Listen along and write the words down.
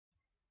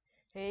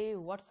Hey,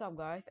 what's up,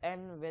 guys,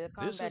 and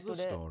welcome This is back the to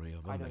the. story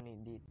of a I man. don't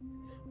need it.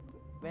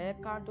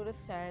 Welcome to the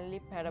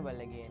Stanley parable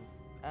again.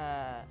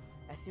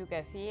 As you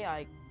can see,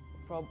 I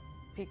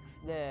fixed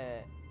the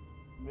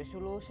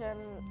resolution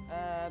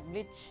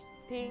glitch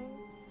thing,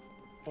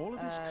 All of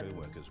his and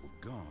co-workers were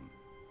gone.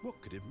 What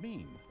could it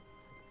mean?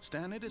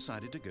 Stanley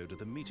decided to go to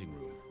the meeting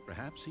room.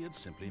 Perhaps he had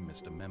simply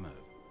missed a memo.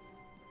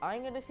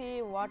 I'm gonna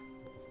see what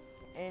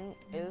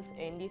else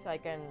indies I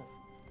can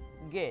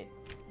get.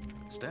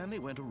 Stanley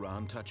went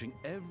around touching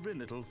every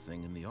little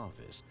thing in the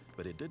office,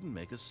 but it didn't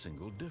make a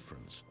single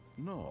difference,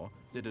 nor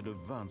did it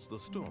advance the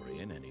story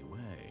in any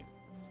way.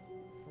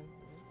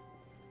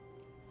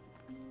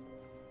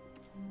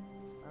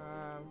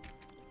 Um,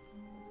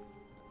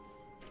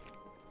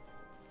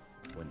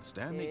 When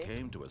Stanley okay.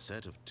 came to a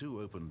set of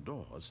two open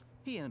doors,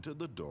 he entered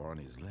the door on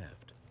his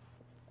left.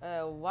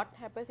 What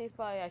happens if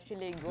I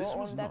actually go This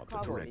was on that not the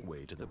cargo correct lift?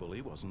 way to the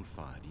bully wasn't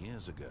 5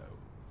 years ago.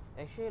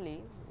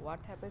 Actually,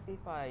 what happens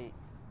if I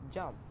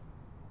jump?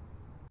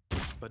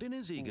 But in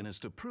his eagerness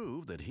to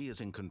prove that he is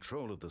in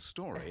control of the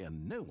story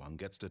and no one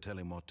gets to tell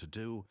him what to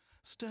do,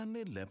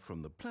 Stanley leapt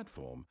from the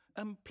platform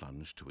and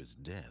plunged to his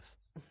death.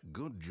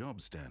 Good job,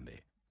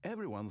 Stanley.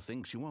 Everyone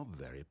thinks you are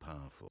very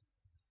powerful.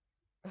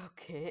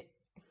 Okay.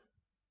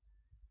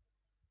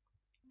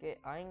 Okay,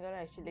 I'm gonna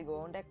actually go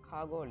on that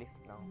cargo lift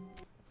now.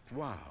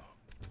 Wow.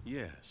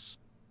 Yes,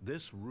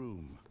 this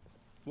room.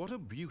 What a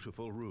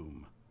beautiful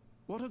room.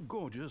 What a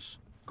gorgeous,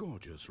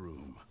 gorgeous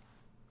room.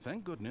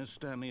 Thank goodness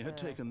Stanley had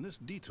taken this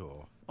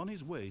detour on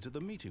his way to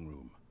the meeting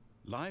room.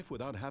 Life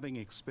without having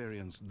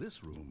experienced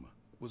this room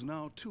was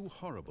now too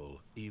horrible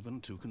even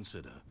to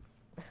consider.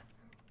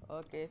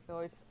 Okay, so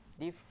it's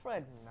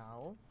different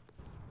now.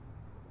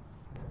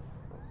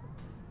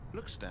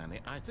 Look, Stanley,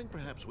 I think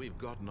perhaps we've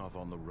gotten off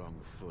on the wrong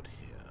foot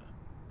here.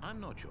 I'm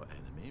not your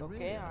enemy, Okay,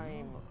 really, I'm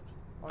I'm not.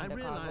 on I the cargo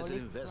realize that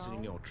lift investing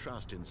in now. your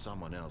trust in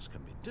someone else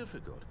can be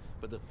difficult,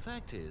 but the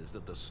fact is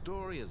that the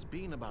story has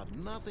been about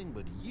nothing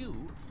but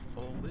you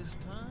all this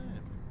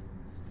time.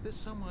 There's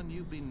someone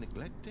you've been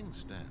neglecting,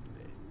 Stanley.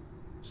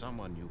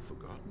 Someone you've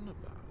forgotten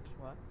about.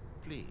 What?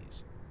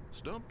 Please,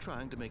 stop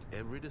trying to make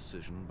every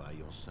decision by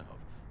yourself.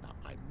 Now,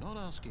 I'm not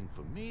asking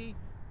for me,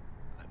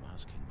 I'm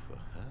asking for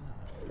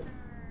her.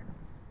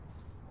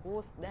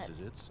 Who's This that?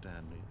 is it,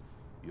 Stanley.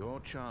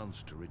 Your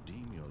chance to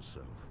redeem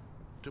yourself,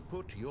 to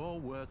put your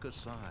work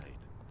aside,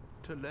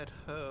 to let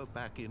her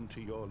back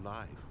into your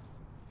life.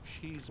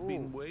 She's Ooh,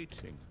 been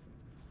waiting.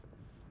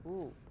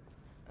 ooh.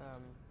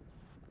 Um,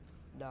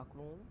 dark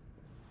room.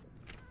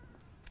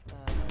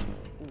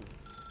 Ooh.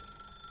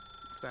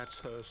 That's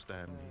her,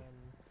 Stanley.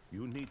 Um,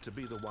 You need to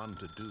be the one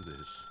to do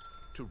this,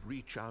 to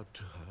reach out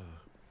to her.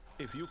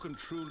 If you can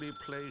truly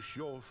place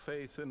your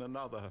faith in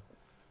another,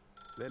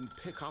 then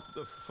pick up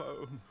the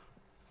phone.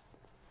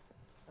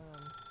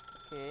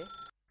 okay.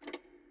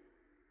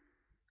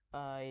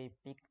 I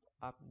picked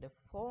up the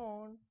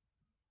phone.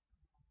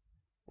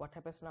 What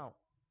happens now?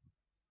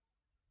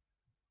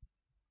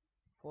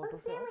 Oh,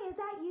 427? Stanley, is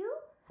that you?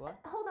 What?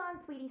 Hold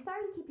on, sweetie.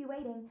 Sorry to keep you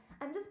waiting.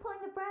 I'm just pulling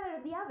the bread out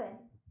of the oven.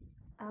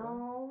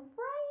 All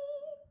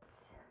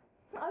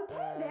right.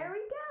 Okay, there we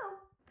go.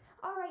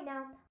 All right,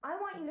 now, I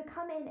want you to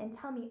come in and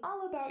tell me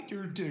all about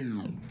your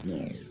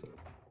day.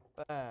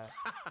 Uh,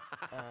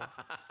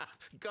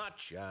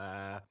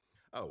 Gotcha.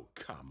 Oh,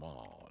 come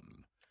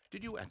on.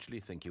 Did you actually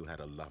think you had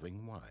a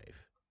loving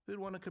wife who'd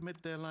want to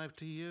commit their life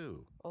to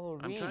you? oh,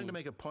 I'm trying to really?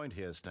 make a point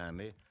here,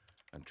 Stanley.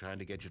 I'm trying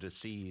to get you to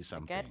see The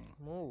something. cat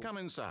moved. Come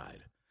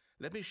inside.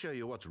 Let me show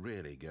you what's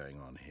really going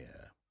on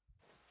here.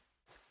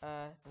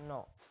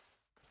 No.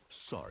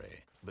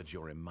 Sorry, but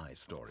you're in my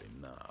story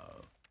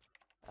now.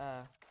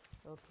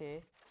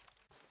 Okay.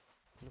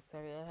 Looks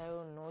like I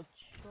have no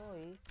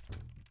choice.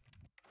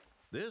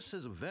 This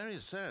is a very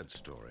sad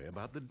story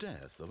about the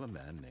death of a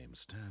man named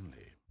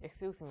Stanley.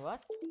 Excuse me,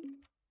 what?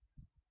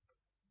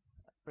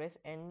 Press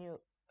N.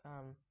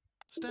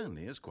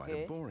 Stanley is quite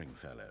Okay. a boring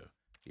fellow.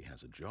 He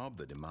has a job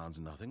that demands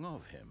nothing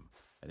of him,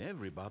 and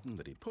every button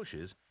that he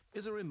pushes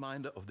is a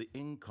reminder of the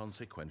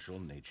inconsequential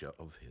nature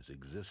of his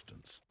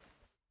existence.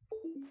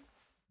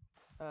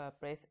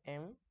 Press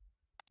M.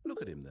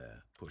 Look at him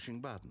there, pushing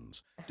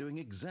buttons, doing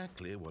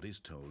exactly what he's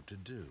told to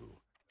do.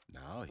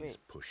 Now he's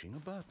Wait. pushing a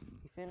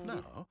button. Isn't this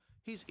Now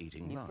he's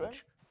eating different?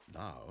 lunch.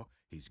 Now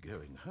he's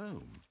going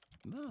home.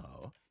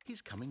 Now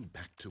he's coming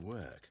back to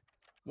work.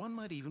 One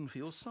might even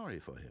feel sorry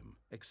for him,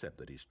 except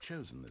that he's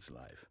chosen this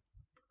life.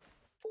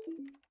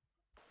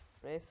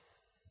 Press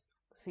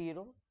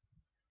 0.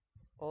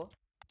 Oh,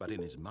 But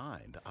in his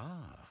mind,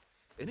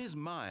 in his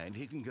mind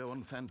he can go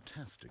on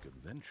fantastic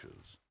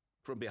adventures.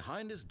 From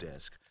behind his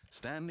desk,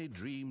 Stanley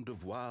dreamed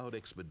of wild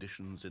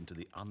expeditions into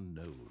the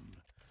unknown,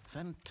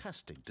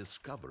 fantastic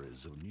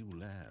discoveries of new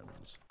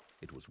lands.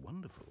 It was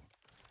wonderful.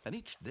 And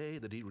each day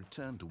that he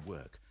returned to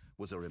work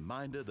was a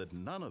reminder that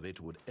none of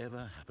it would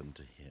ever happen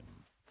to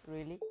him.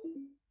 really?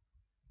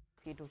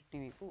 C2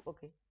 TV. Ooh,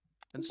 okay.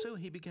 And so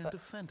he began to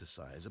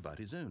fantasize about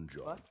his own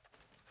job. What?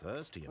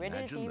 First, he Where did the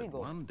imagined TV that go?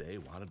 one day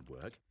while at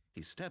work,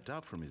 he stepped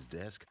up from his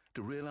desk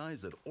to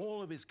realize that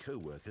all of his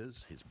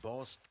co-workers, his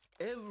boss,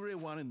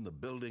 everyone in the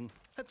building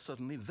had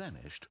suddenly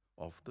vanished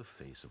off the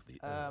face of the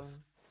earth.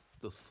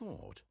 The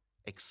thought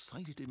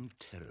excited him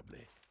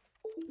terribly.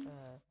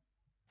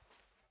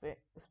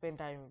 Spend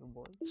time with the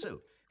ball.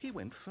 So he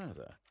went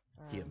further.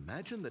 He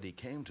imagined that he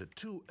came to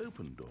 2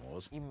 open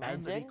doors and that he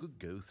Imagine? could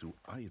go through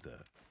either.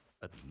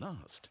 At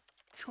last,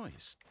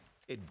 choice.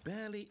 It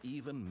barely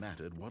even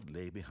mattered what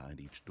lay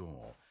behind each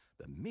door.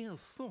 The mere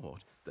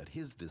thought that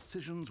his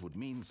decisions would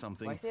mean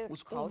something Why is there a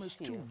was couch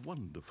almost too here?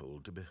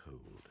 wonderful to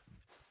behold.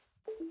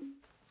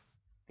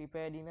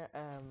 Prepare dinner.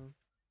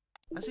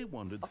 As he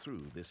wandered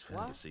through this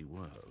fantasy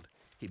world,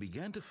 he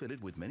began to fill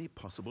it with many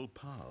possible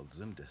paths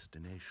and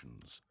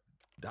destinations.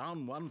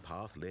 Down one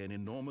path lay an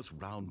enormous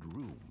round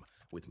room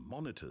with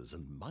monitors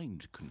and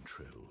mind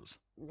controls.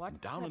 What's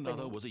Down another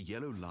happening? was a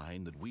yellow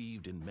line that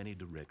weaved in many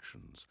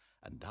directions,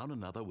 and down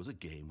another was a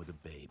game with a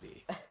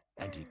baby.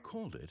 And he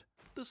called it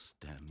the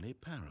Stanley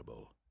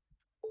Parable.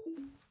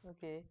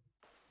 Okay.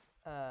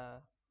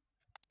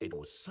 It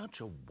was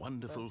such a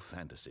wonderful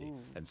fantasy,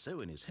 and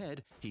so in his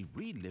head he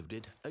relived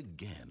it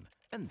again,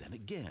 and then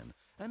again,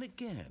 and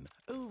again,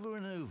 over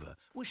and over,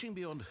 wishing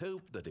beyond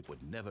hope that it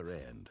would never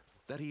end,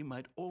 that he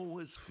might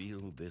always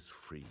feel this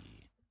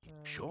free.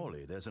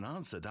 Surely there's an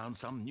answer down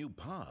some new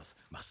path,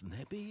 mustn't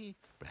there be?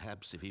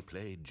 Perhaps if he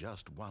played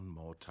just one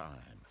more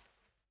time.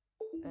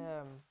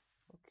 Okay.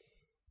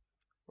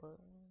 Well,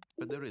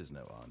 But there is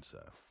no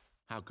answer.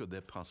 How could there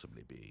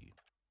possibly be?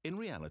 In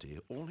reality,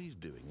 all he's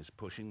doing is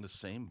pushing the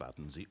same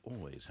buttons he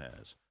always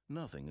has.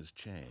 Nothing has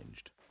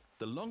changed.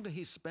 The longer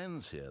he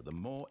spends here, the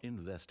more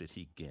invested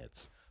he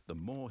gets, the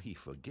more he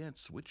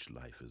forgets which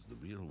life is the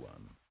real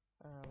one.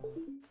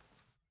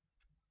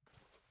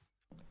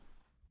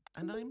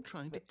 And I'm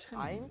trying to tell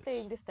I'm you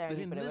playing the this, that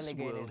Stanley in Parable this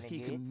again world and he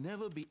again. can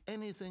never be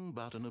anything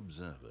but an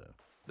observer,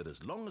 that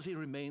as long as he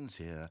remains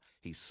here,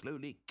 he's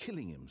slowly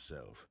killing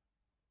himself.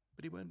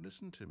 But he won't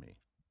listen to me.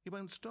 He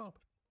won't stop.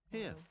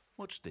 Here,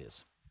 watch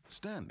this.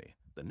 Stanley,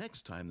 the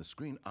next time the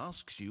screen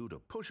asks you to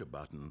push a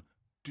button,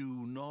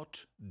 do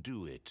not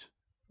do it.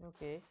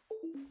 Okay.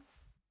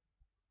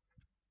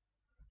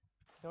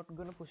 Not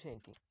gonna push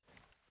anything.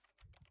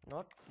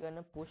 Not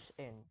gonna push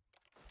in.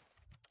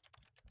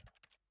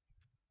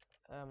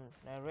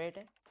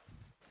 Narrator.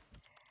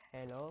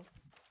 Hello.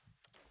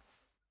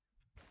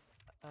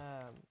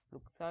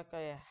 Looks like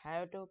I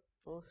have to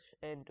push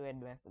in to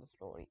advance the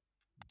story.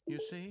 You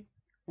see?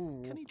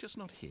 Ooh. Can he just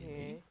not hear me?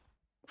 Okay.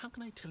 How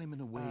can I tell him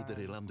in a way that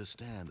he'll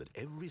understand that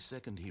every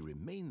second he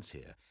remains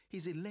here,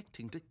 he's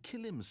electing to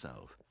kill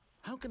himself?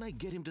 How can I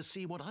get him to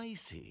see what I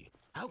see?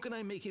 How can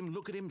I make him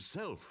look at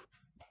himself?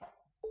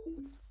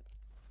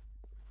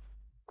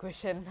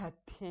 Question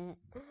nothing.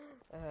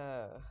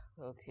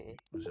 Okay.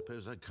 I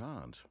suppose I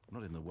can't,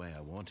 not in the way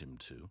I want him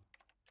to.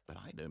 But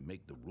I don't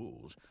make the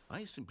rules.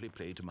 I simply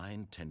play to my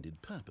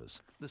intended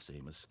purpose, the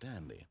same as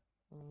Stanley.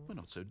 We're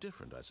not so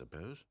different, I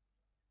suppose.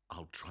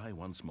 I'll try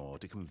once more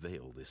to convey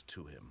all this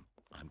to him.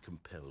 I'm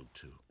compelled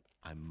to.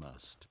 I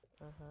must.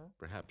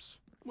 Perhaps,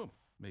 well,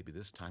 maybe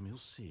this time he'll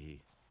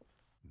see.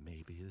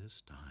 Maybe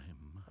this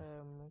time.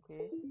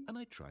 Okay. And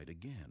I tried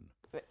again.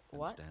 Wait,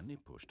 And what? Stanley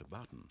pushed a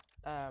button.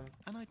 Um,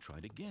 And I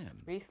tried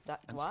again. please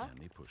that And what?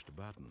 Stanley pushed a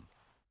button.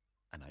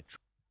 And I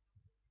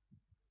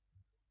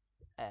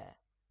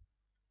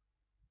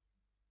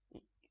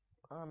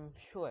I'm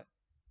sure.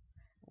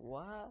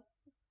 What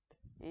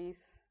is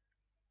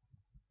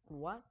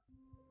what?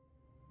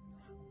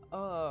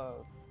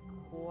 Oh,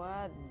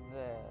 what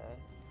the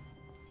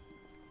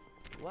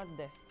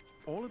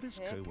All of his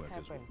heck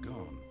co-workers were happened?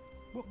 gone.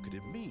 What could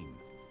it mean?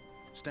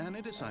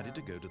 Stanley decided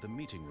to go to the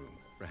meeting room.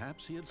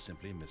 Perhaps he had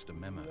simply missed a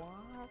memo.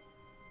 What?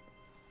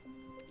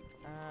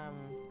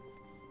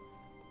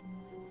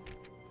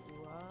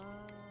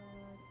 What?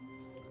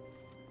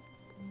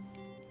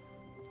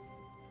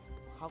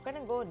 How can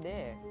I go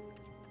there?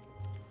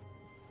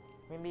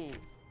 Maybe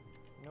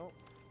no.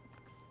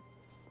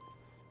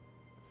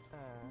 No.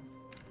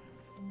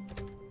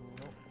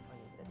 I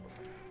need that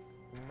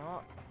one.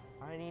 No.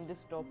 I need to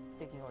stop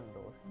taking on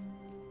those.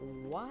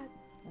 What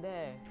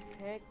the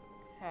heck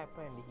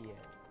happened here?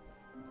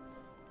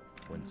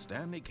 When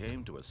Stanley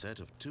came to a set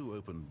of 2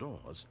 open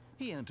doors,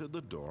 he entered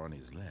the door on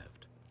his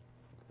left.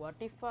 What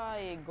if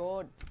I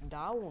go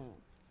down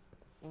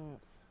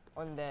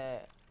on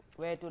the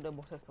way to the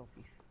boss's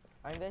office?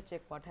 I'm gonna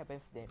check what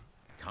happens then.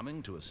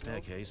 Coming to a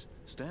staircase,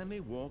 Stanley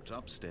walked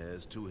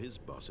upstairs to his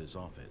boss's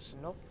office.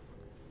 Nope.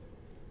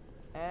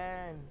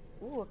 And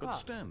ooh, a car. But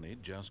Stanley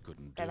just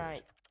couldn't do Can I?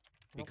 it.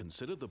 He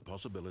considered the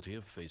possibility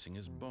of facing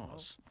his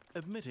boss.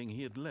 Admitting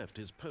he had left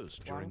his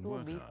post during 1,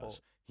 work 2, B4.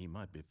 hours, he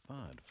might be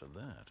fired for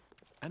that.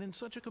 And in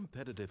such a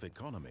competitive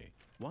economy,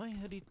 why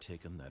had he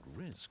taken that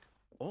risk?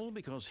 All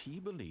because he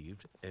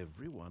believed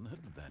everyone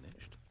had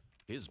vanished?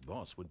 His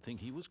boss would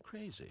think he was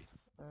crazy.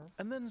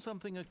 And then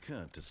something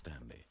occurred to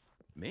Stanley.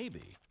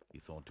 Maybe, he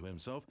thought to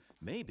himself,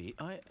 maybe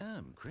I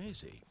am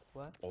crazy.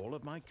 What? All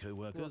of my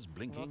co-workers Not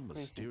blinking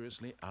crazy.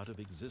 mysteriously out of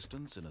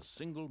existence in a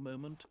single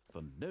moment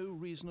for no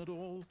reason at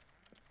all.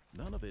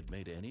 None of it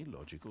made any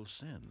logical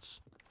sense.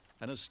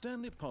 And as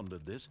Stanley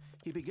pondered this,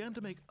 he began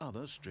to make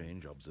other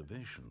strange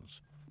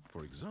observations.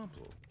 For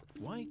example,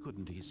 why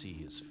couldn't he see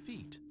his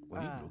feet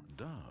when he looked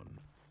down?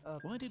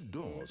 Why did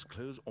doors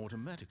close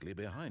automatically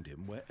behind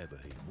him wherever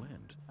he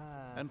went?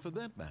 And for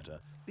that matter,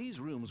 these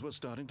rooms were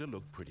starting to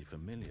look pretty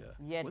familiar.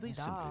 Were they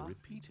simply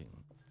repeating?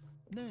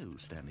 No,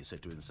 Stanley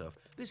said to himself,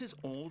 this is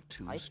all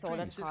too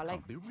strange. This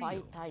can't be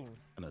real.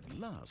 And at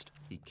last,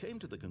 he came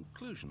to the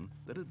conclusion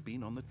that had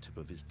been on the tip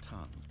of his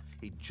tongue.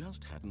 He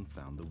just hadn't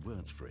found the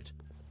words for it.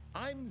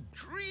 I'm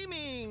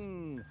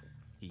dreaming,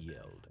 he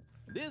yelled.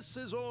 This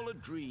is all a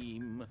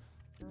dream.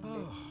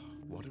 Oh,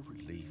 what a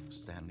relief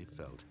Stanley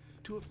felt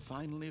to have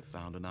finally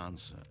found an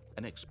answer,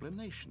 an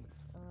explanation.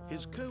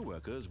 His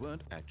co-workers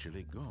weren't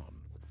actually gone.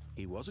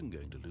 He wasn't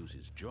going to lose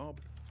his job.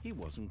 He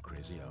wasn't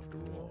crazy after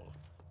all.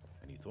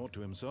 And he thought to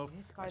himself,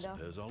 I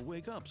suppose I'll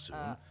wake up soon.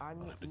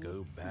 I'll have to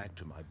go back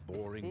to my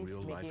boring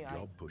real-life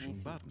job pushing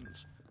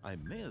buttons. I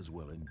may as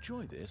well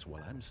enjoy this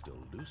while I'm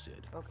still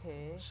lucid.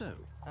 So,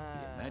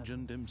 he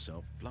imagined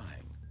himself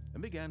flying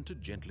and began to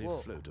gently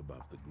float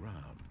above the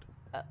ground.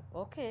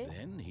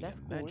 Then he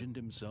imagined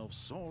himself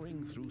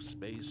soaring through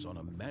space on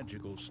a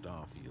magical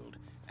starfield,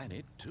 and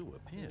it too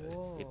appeared.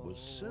 It was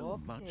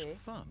so much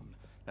fun,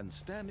 and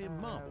Stanley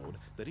marveled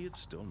that he had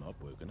still not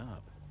woken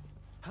up.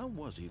 How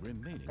was he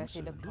remaining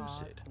so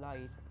lucid?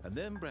 And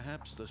then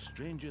perhaps the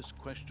strangest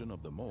question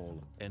of them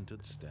all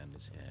entered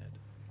Stanley's head.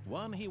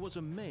 One he was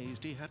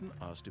amazed he hadn't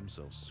asked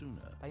himself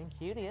sooner. I'm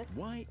curious.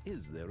 Why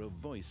is there a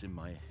voice in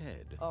my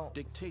head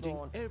dictating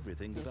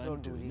everything that I'm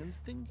doing and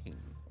thinking?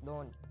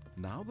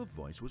 Now the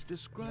voice was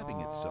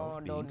describing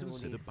itself being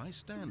considered by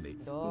Stanley,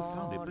 who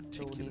found it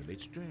particularly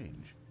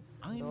strange.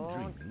 I'm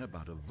dreaming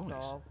about a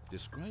voice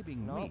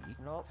describing me,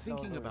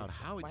 thinking about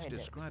how it's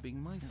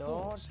describing my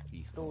thoughts,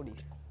 he thought.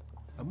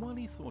 And while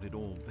he thought it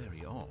all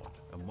very odd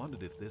and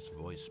wondered if this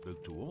voice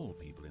spoke to all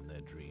people in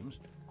their dreams,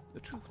 the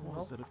truth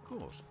was that, of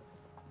course,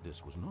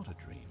 this was not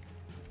a dream.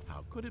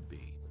 How could it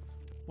be?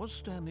 Was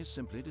Stanley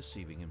simply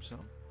deceiving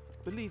himself,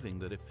 believing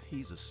that if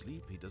he's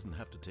asleep, he doesn't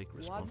have to take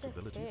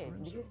responsibility for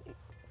himself?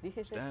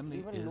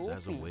 Stanley is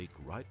as awake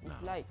right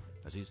now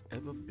as he's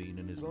ever been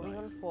in his life.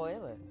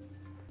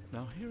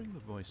 Now, hearing the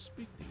voice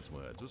speak these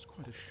words was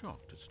quite a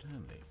shock to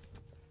Stanley.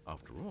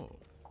 After all,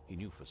 he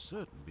knew for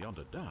certain, beyond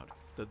a doubt,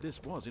 that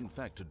this was in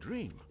fact a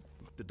dream.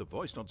 Did the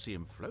voice not see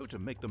him float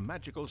and make the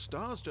magical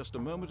stars just a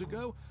moment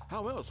ago?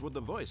 How else would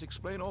the voice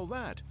explain all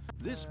that?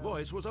 This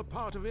voice was a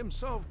part of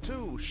himself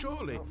too.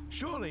 Surely,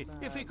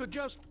 if he could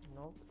just...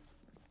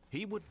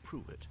 He would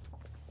prove it.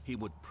 He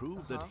would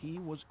prove that he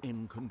was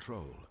in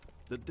control,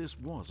 that this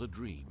was a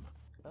dream.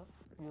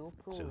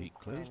 So he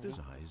closed his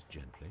eyes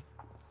gently,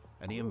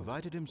 and he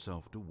invited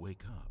himself to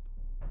wake up.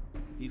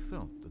 He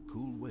felt the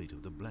cool weight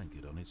of the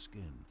blanket on his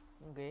skin,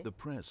 the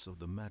press of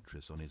the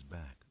mattress on his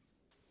back,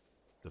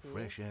 the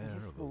fresh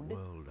air of a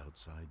world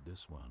outside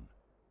this one.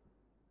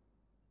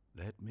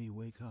 Let me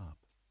wake up,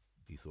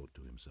 he thought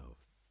to himself.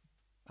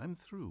 I'm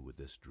through with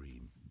this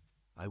dream.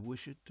 I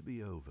wish it to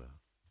be over.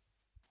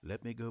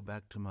 Let me go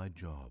back to my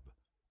job.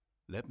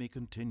 Let me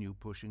continue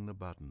pushing the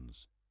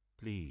buttons.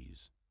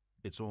 Please,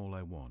 it's all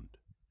I want.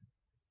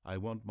 I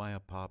want my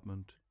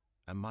apartment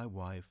and my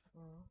wife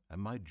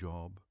and my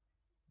job.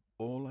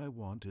 All I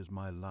want is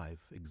my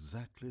life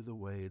exactly the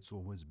way it's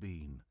always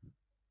been.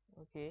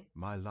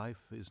 My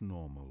life is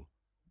normal.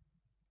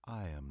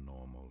 I am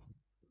normal.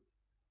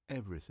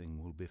 Everything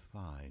will be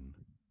fine.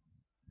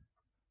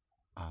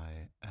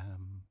 I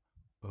am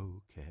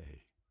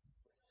okay.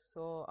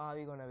 So, are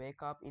we gonna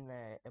wake up in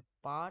an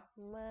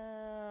apartment?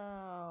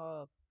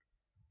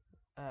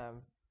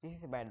 This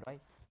is bad,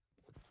 right?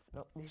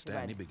 No, this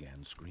Stanley is bad.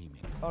 began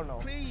screaming. Oh no.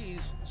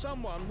 Please,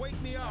 someone wake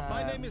me up.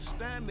 My name is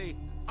Stanley.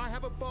 I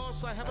have a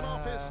boss. I have an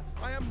office.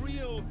 I am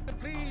real.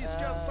 Please,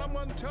 just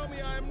someone tell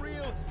me I am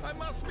real. I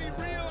must be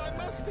real. I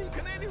must be.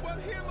 Can anyone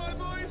hear my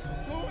voice?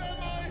 Who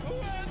am I? Who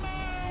am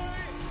I?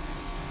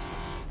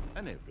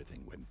 And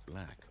everything went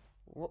black.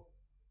 What?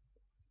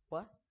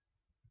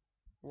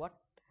 What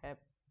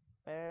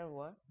happened?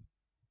 What?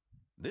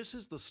 This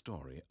is the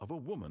story of a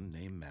woman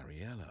named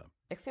Mariella.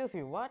 Excuse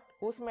me, what?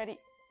 Who's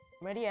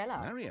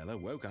Mariella? Mariella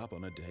woke up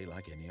on a day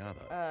like any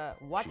other.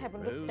 What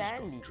happened to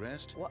Stanley? Got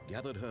dressed, What?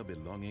 gathered her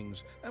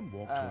belongings, and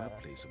walked to her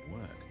place of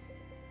work.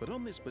 But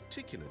on this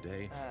particular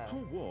day,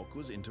 her walk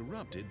was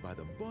interrupted by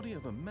the body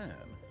of a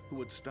man who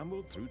had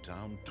stumbled through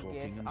town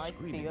talking and I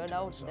screaming figured to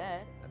out himself,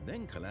 that. and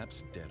then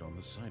collapsed dead on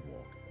the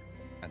sidewalk.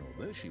 And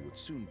although she would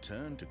soon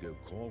turn to go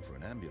call for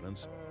an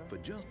ambulance, for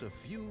just a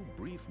few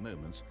brief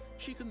moments,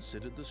 she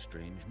considered the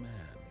strange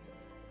man.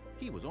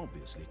 He was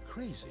obviously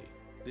crazy.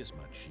 This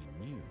much she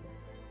knew.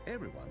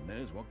 Everyone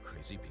knows what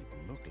crazy people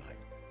look like.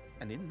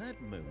 And in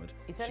that moment,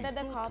 Isn't she that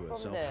the car thought to from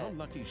herself the- how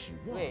lucky she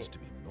was Wait. to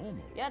be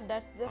normal. Yeah,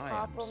 that's the I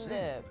car am from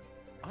sane.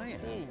 I am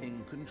thing.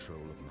 in control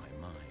of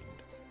my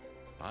mind.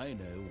 I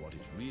know what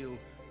is real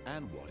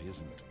and what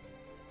isn't.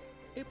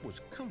 It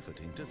was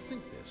comforting to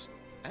think this,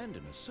 and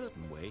in a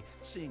certain way,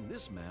 seeing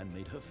this man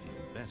made her feel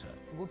better.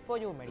 Good for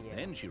you, Mariella.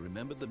 Then she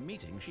remembered the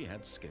meeting she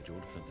had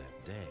scheduled for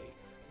that day.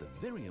 the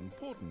very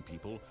important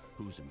people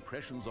whose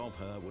impressions of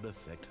her would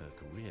affect her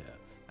career,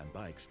 and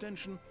by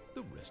extension,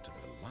 the rest of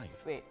her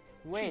life. Wait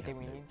She a had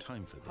minute. no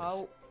time for this,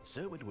 How-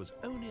 so it was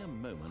only a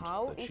moment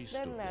How that she is the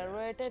stood there,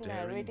 narrator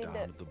staring narrating down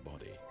at the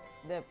body,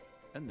 the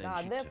and the then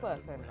she other turned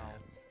person and now?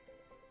 ran.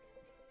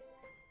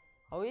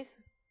 How is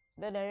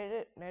the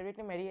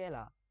narrator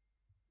Mariela?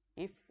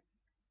 If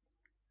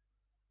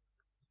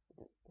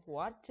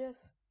what?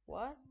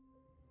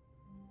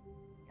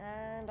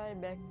 And I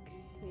back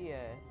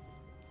here.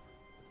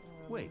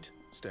 Wait,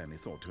 Stanley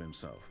thought to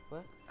himself.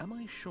 What? Am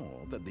I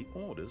sure that the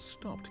orders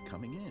stopped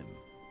coming in?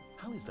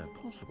 How is that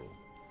possible?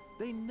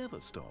 They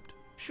never stopped.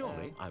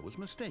 Surely I was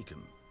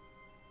mistaken.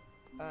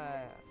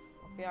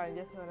 Okay, I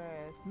just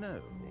wanna No,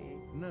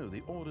 see. no,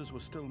 the orders were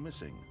still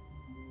missing.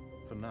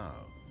 For now.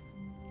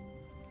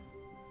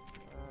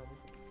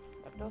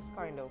 That was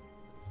kind of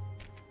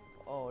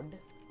odd.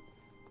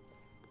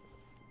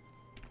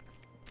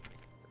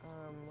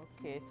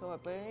 Okay, so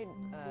apparently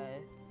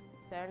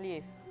Stanley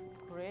is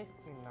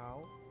crazy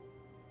now.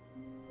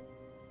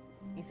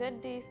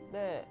 Isn't this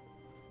the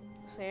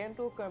same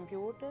two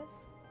computers?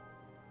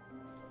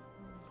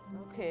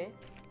 Okay.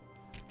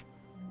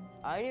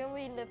 I remember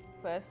in the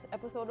first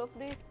episode of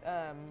this,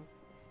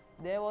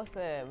 there was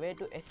a way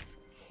to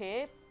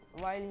escape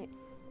while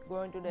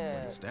going to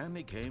the.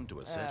 Stanley came to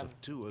a set of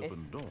two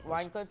open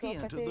wine doors. control He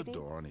entered the facility.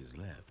 door on his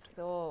left.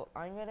 So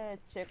I'm gonna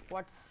check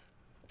what's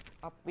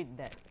up with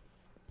that.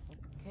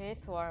 Okay,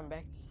 so I'm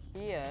back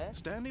here.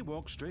 Stanley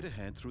walked straight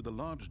ahead through the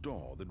large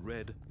door that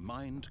read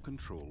Mind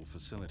Control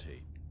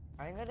Facility.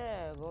 I'm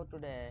gonna go to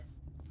the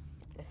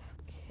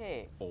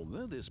escape.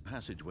 Although this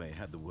passageway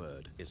had the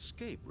word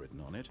escape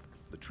written on it,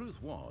 the truth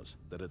was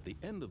that at the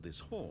end of this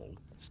hall,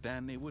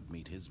 Stanley would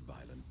meet his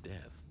violent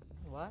death.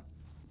 What?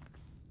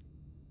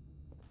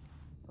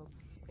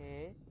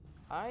 Okay.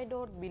 I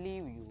don't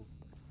believe you.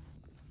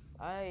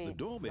 The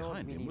door don't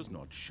behind him believe was you.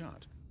 not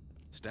shut.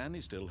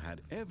 Stanley still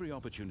had every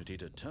opportunity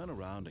to turn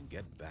around and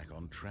get back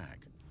on track.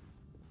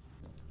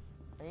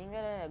 I'm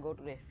gonna go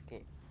to the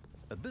escape.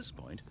 At this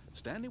point,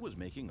 Stanley was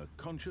making a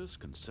conscious,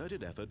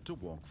 concerted effort to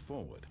walk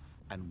forward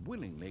and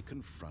willingly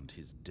confront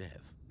his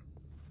death.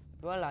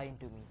 You are lying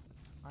to me.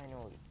 I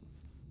know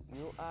it.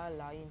 You are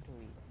lying to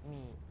me.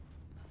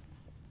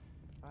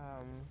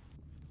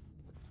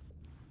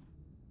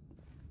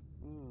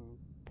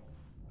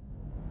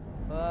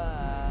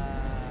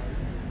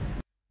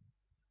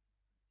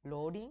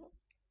 Loading?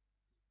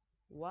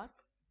 What?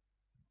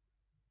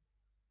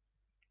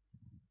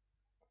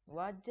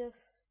 What just?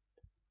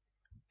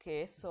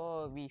 Okay,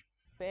 so we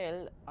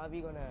failed. Are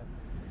we gonna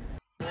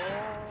fall?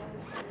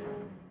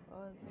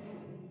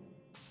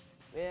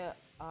 Where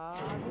are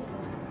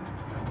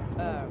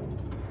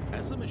we?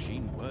 As the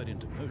machine whirred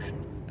into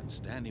motion and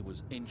Stanley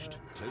was inched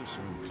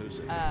closer and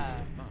closer to his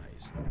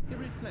demise, he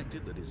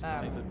reflected that his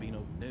life had been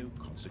of no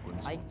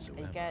consequence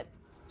whatsoever. can't-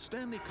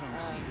 Stanley can't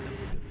see the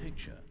bigger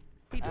picture.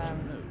 He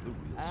doesn't know the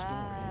real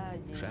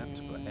story, trapped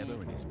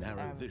forever in his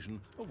narrow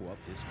vision of what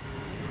this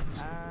world is.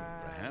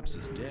 Perhaps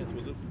his death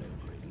was of no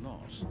great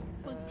loss,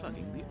 like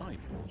plugging the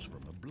eyeballs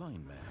from a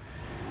blind man.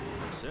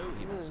 So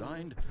he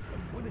resigned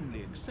and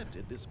willingly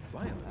accepted this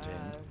violent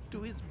end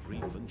to his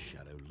brief and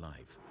shallow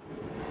life.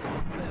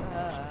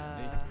 Farewell,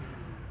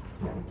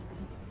 Stanley.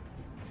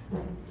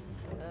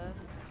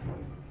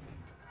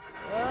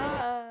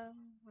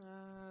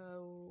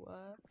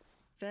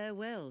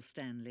 Farewell,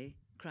 Stanley,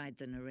 cried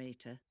the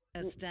narrator,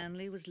 as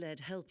Stanley was led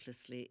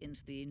helplessly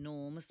into the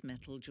enormous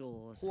metal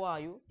jaws. Who are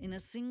you? In a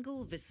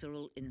single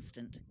visceral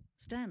instant,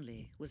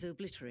 Stanley was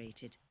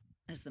obliterated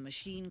as the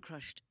machine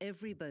crushed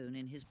every bone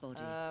in his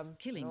body,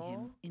 killing him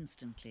no.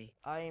 instantly.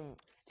 I'm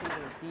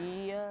still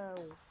here.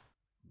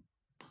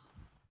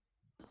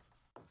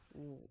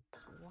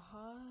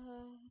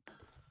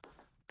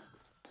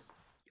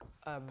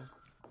 What?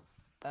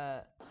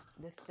 The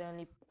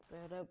Stanley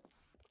Parable.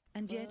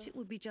 And yet it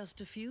would be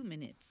just a few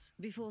minutes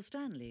before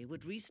Stanley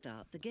would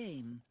restart the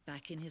game,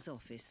 back in his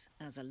office,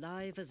 as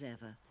alive as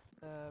ever.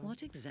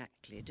 What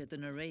exactly did the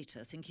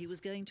narrator think he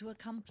was going to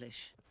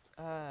accomplish?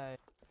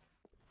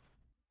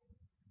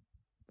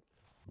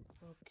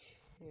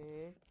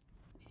 Okay.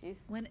 This is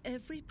When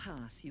every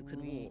path you can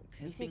walk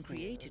has been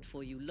created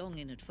for you long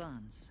in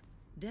advance,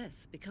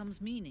 death becomes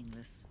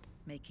meaningless,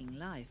 making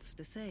life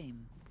the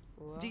same.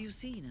 Do you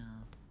see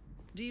now?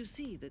 Do you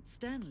see that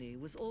Stanley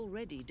was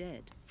already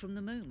dead from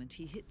the moment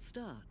he hit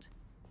start?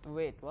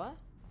 Wait, what?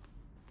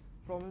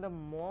 From the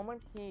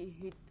moment he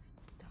hit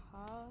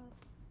start?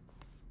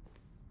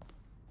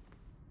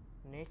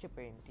 Nature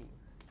painting.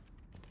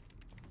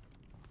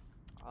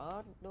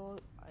 Art, though,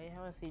 I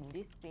haven't seen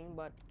this thing,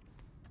 but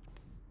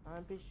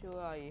I'm pretty sure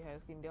I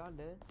have seen the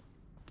other.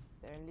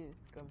 Stanley's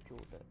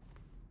computer.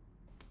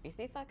 Is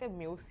this like a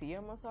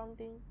museum or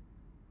something?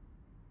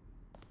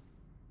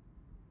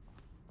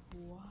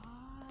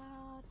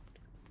 What?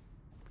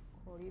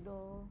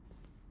 Corridor.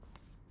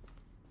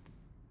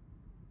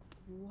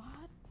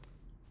 What?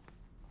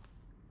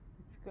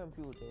 It's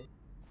computer.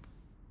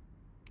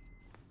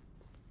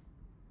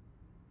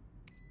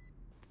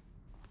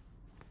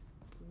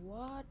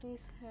 What is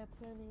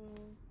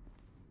happening?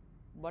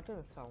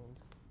 Button sounds.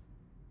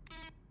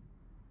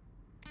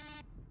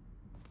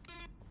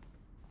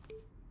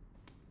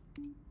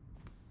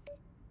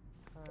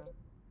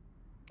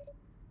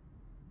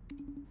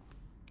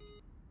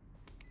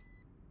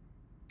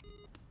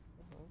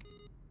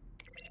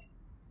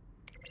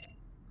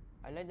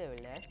 I like the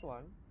last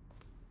one.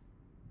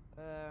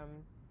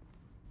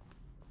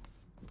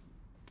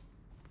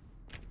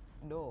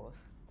 Doors.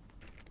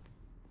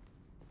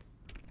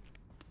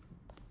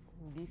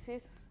 This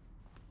is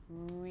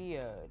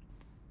weird.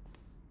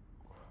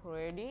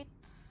 Credits.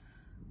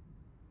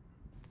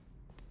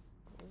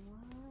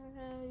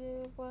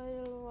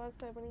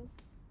 What's happening?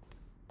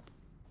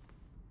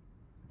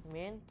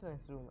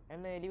 Maintenance room.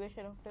 An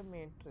elevation of the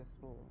maintenance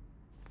room.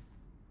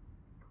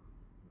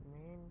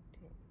 Maintenance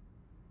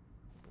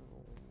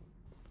room.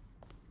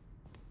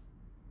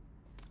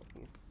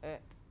 Okay.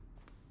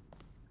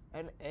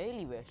 An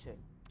elevation.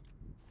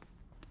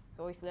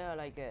 So is there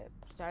like a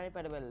standard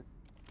compatible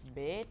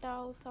beta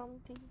or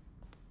something?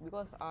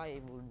 Because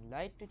I would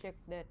like to check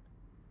that.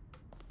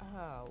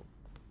 How?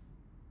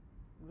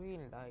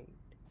 Green light.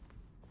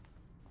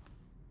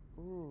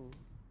 Ooh.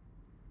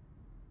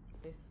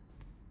 This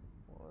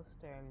more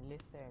Stanley.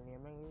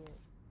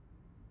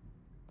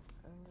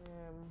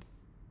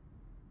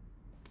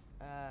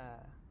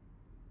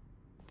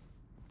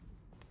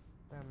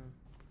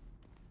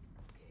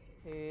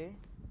 Okay.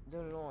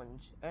 The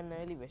launch and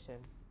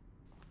elevation.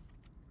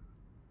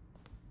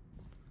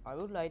 I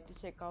would like to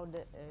check out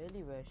the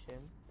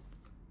elevation.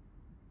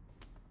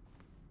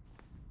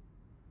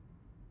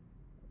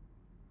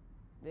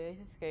 There is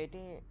a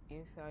skating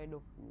inside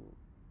of you.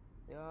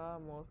 There are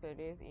more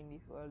skaters in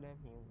this world than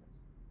humans.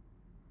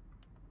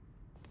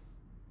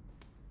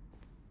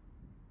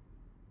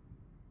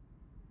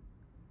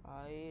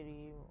 I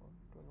really want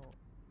to know.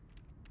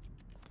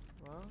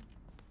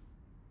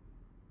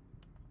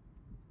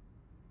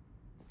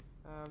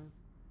 Huh?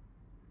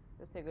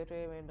 The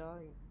secretary went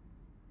out.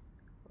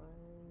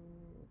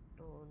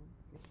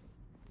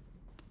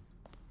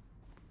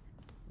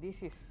 This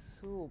is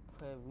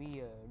super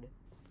weird.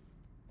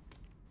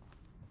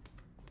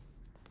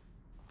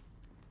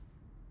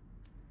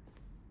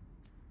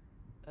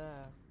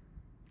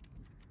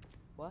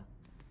 What?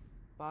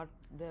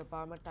 The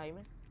apartment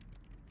timer?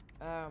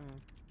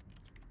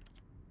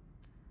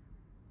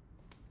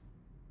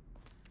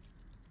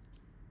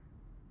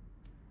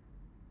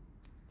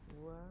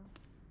 Well,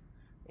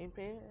 in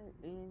time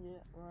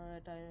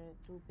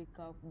to pick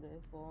up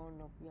the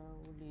phone of you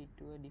lead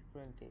to a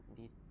different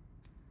ending.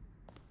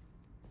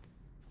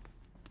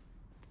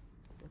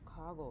 The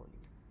cargo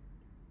lead.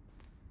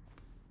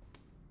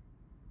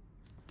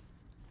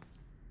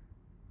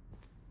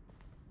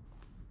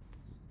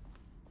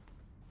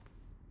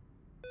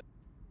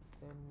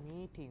 The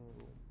meeting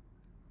room.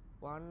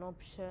 One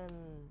option,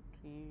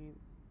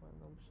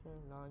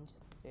 launch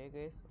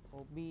staircase,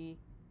 hobby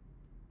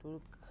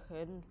to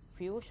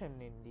confusion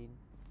ending.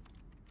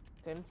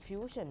 To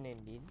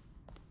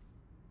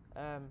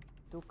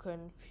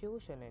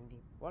confusion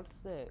ending. What's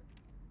the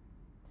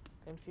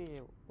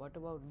confusion? What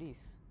about this?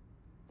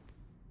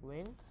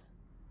 Vents?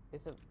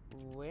 It's a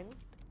vent.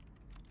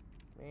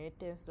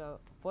 Maintenance the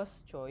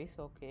first choice,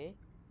 okay.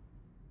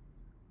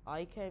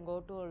 I can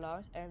go to a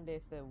lounge and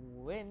there's a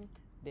vent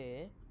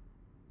there.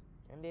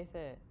 And there's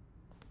a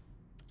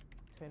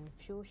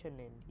confusion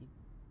ending.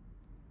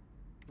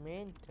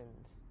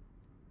 Maintenance.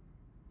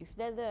 Is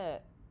that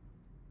the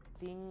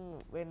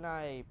thing when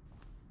I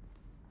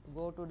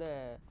go to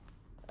the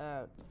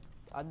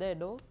other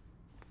door?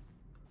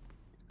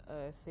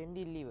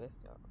 Sandy levers.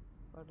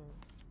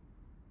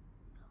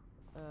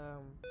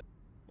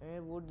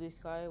 Would this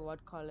guy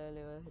what color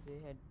lever they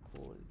had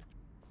gold?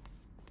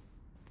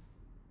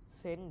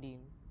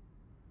 Sending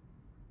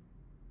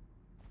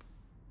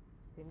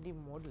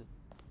model.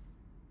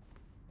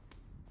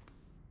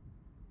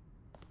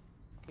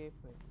 Escape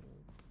menu.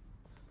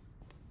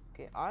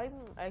 Okay, I'm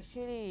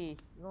actually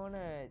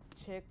gonna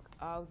check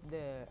out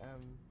the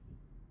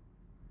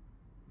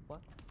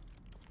what?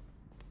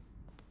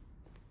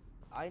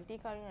 I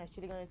think I'm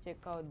actually gonna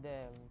check out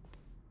the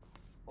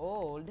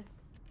old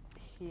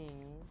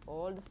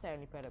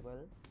Stanley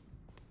Parable,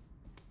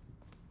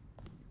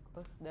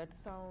 because that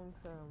sounds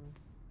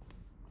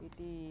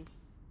pretty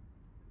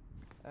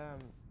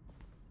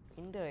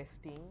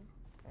interesting,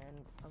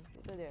 and I'm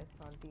sure there's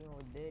something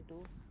over there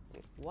too.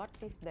 Wait, what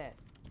is that?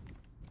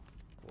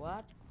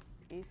 What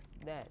is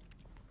that?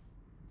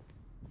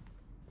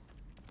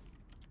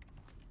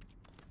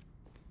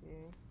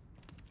 Okay.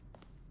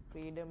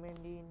 Freedom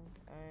ending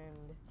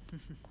and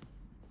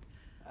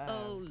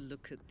oh,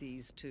 look at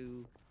these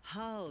two.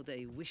 How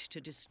they wish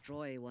to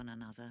destroy one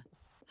another.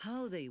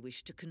 How they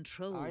wish to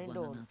control one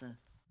another.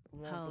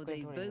 How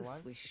they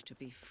both wish to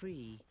be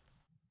free.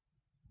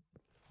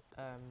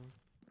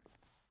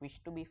 Wish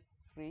to be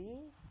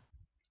free?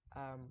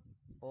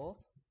 Of?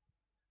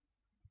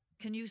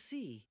 Can you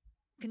see?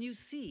 Can you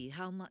see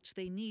how much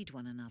they need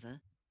one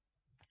another?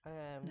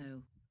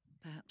 No,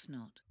 perhaps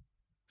not.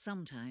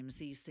 Sometimes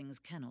these things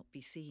cannot be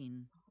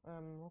seen.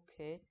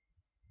 Okay.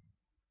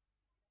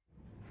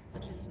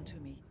 But listen to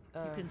me. You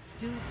Uh, can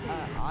still save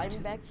I'm these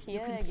two. back You here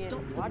can again.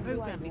 stop the What do I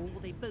program do?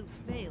 before they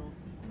both fail.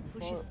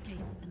 Push For- escape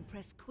and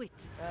press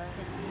quit. Uh,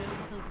 There's no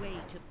other way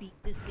to beat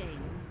this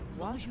game. As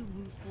long What? as you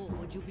move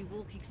forward, you'll be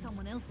walking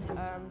someone else's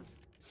Um, path.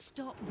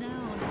 Stop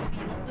now and it'll be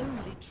your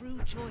only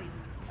true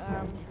choice.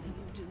 Whatever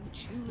you do,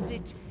 choose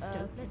it.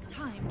 Don't let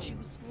time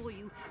choose for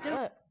you.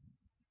 Don't.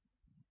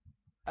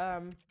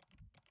 I'm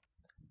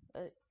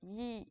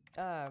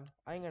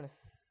gonna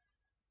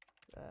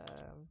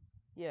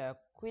yeah,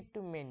 quit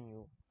to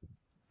menu.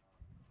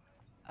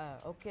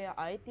 Okay,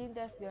 I think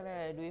that's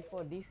gonna do it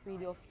for this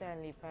video of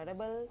Stanley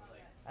Parable.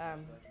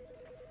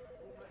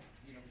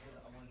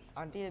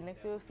 Until the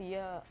next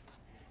video,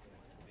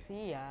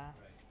 see ya.